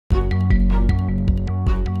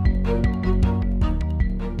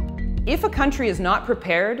If a country is not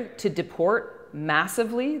prepared to deport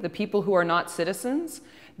massively the people who are not citizens,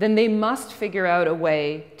 then they must figure out a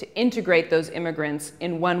way to integrate those immigrants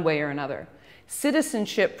in one way or another.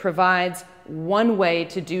 Citizenship provides one way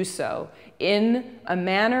to do so in a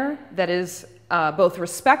manner that is both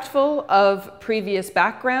respectful of previous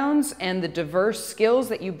backgrounds and the diverse skills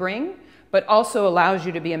that you bring, but also allows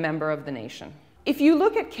you to be a member of the nation. If you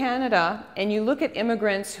look at Canada and you look at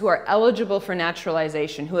immigrants who are eligible for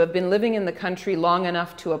naturalization, who have been living in the country long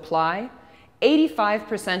enough to apply,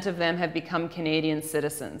 85% of them have become Canadian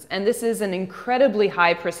citizens. And this is an incredibly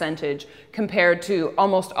high percentage compared to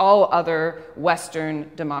almost all other Western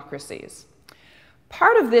democracies.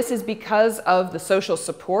 Part of this is because of the social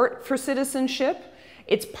support for citizenship.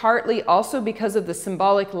 It's partly also because of the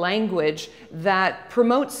symbolic language that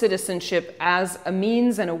promotes citizenship as a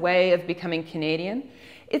means and a way of becoming Canadian.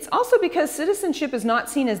 It's also because citizenship is not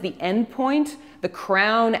seen as the end point, the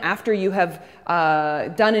crown after you have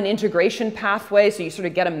done an integration pathway, so you sort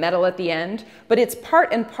of get a medal at the end, but it's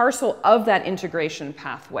part and parcel of that integration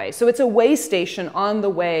pathway. So it's a way station on the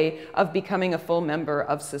way of becoming a full member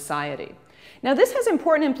of society. Now this has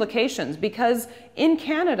important implications because in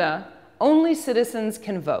Canada, only citizens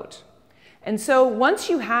can vote. And so once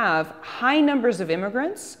you have high numbers of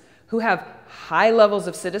immigrants who have high levels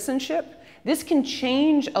of citizenship, this can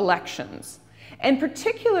change elections. And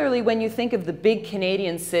particularly when you think of the big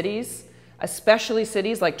Canadian cities, especially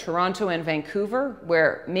cities like Toronto and Vancouver,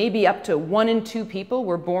 where maybe up to 1 in 2 people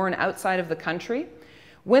were born outside of the country,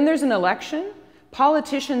 when there's an election,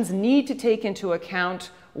 politicians need to take into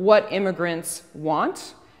account what immigrants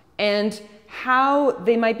want and how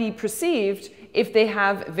they might be perceived if they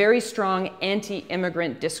have very strong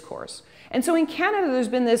anti-immigrant discourse. And so in Canada, there's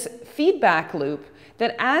been this feedback loop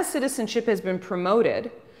that as citizenship has been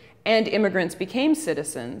promoted and immigrants became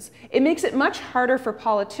citizens, it makes it much harder for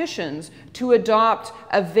politicians to adopt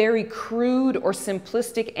a very crude or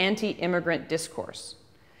simplistic anti-immigrant discourse.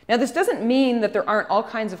 Now, this doesn't mean that there aren't all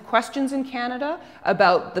kinds of questions in Canada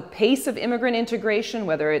about the pace of immigrant integration,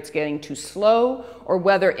 whether it's getting too slow or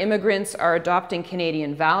whether immigrants are adopting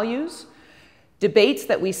Canadian values. Debates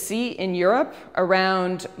that we see in Europe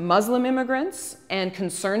around Muslim immigrants and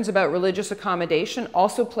concerns about religious accommodation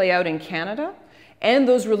also play out in Canada. And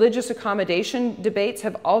those religious accommodation debates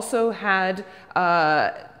have also had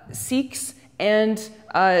Sikhs and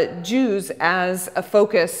Jews as a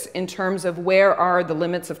focus in terms of where are the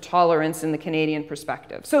limits of tolerance in the Canadian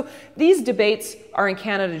perspective. So these debates are in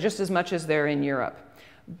Canada just as much as they're in Europe.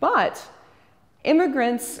 But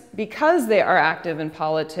immigrants, because they are active in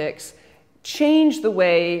politics, change the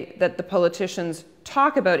way that the politicians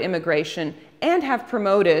talk about immigration and have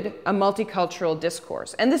promoted a multicultural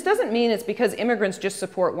discourse. And this doesn't mean it's because immigrants just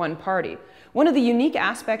support one party. One of the unique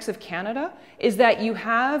aspects of Canada is that you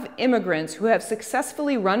have immigrants who have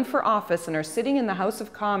successfully run for office and are sitting in the House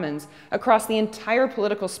of Commons across the entire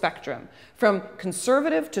political spectrum, from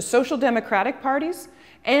conservative to social democratic parties,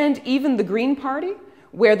 and even the Green Party,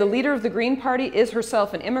 where the leader of the Green Party is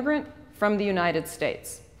herself an immigrant from the United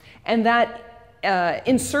States. And that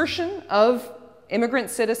insertion of immigrant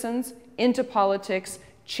citizens into politics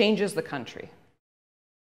changes the country.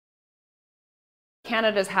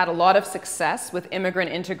 Canada's had a lot of success with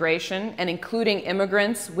immigrant integration and including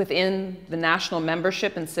immigrants within the national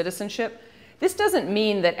membership and citizenship. This doesn't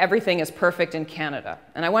mean that everything is perfect in Canada,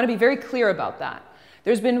 and I want to be very clear about that.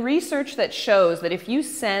 There's been research that shows that if you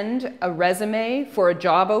send a resume for a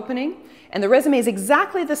job opening, and the resume is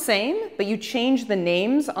exactly the same, but you change the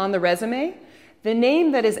names on the resume, the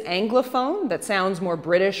name that is Anglophone, that sounds more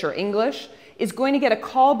British or English, is going to get a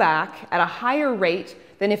call back at a higher rate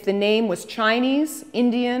than if the name was Chinese,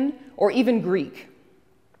 Indian, or even Greek.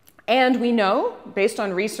 And we know, based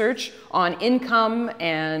on research on income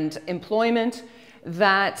and employment,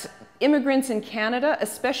 that immigrants in Canada,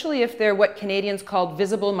 especially if they're what Canadians call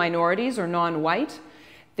visible minorities or non-white,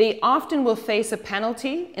 they often will face a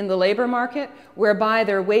penalty in the labor market whereby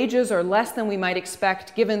their wages are less than we might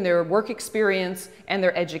expect given their work experience and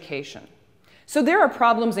their education. So there are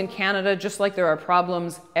problems in Canada just like there are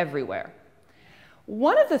problems everywhere.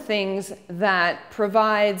 One of the things that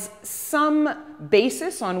provides some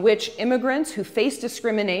basis on which immigrants who face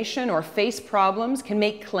discrimination or face problems can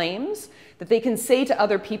make claims that they can say to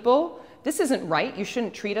other people, this isn't right, you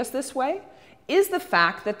shouldn't treat us this way, is the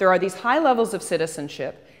fact that there are these high levels of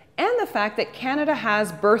citizenship and the fact that Canada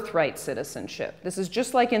has birthright citizenship. This is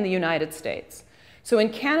just like in the United States. So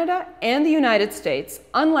in Canada and the United States,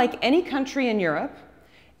 unlike any country in Europe,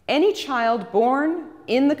 any child born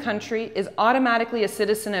in the country is automatically a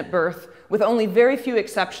citizen at birth, with only very few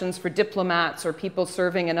exceptions for diplomats or people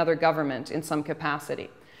serving another government in some capacity.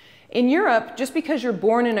 In Europe, just because you're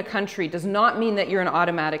born in a country does not mean that you're an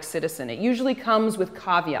automatic citizen. It usually comes with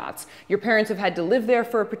caveats. Your parents have had to live there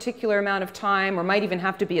for a particular amount of time or might even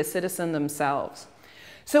have to be a citizen themselves.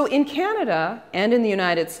 So in Canada and in the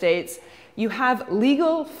United States, you have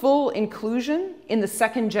legal full inclusion in the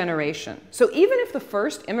second generation. So even if the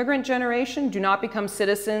first immigrant generation do not become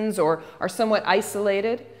citizens or are somewhat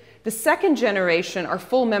isolated, the second generation are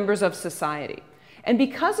full members of society. And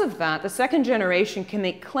because of that, the second generation can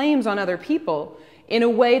make claims on other people in a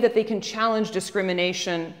way that they can challenge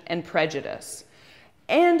discrimination and prejudice.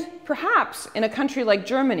 And perhaps in a country like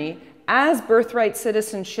Germany, as birthright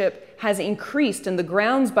citizenship has increased and the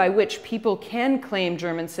grounds by which people can claim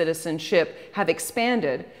German citizenship have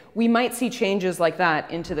expanded, we might see changes like that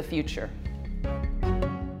into the future.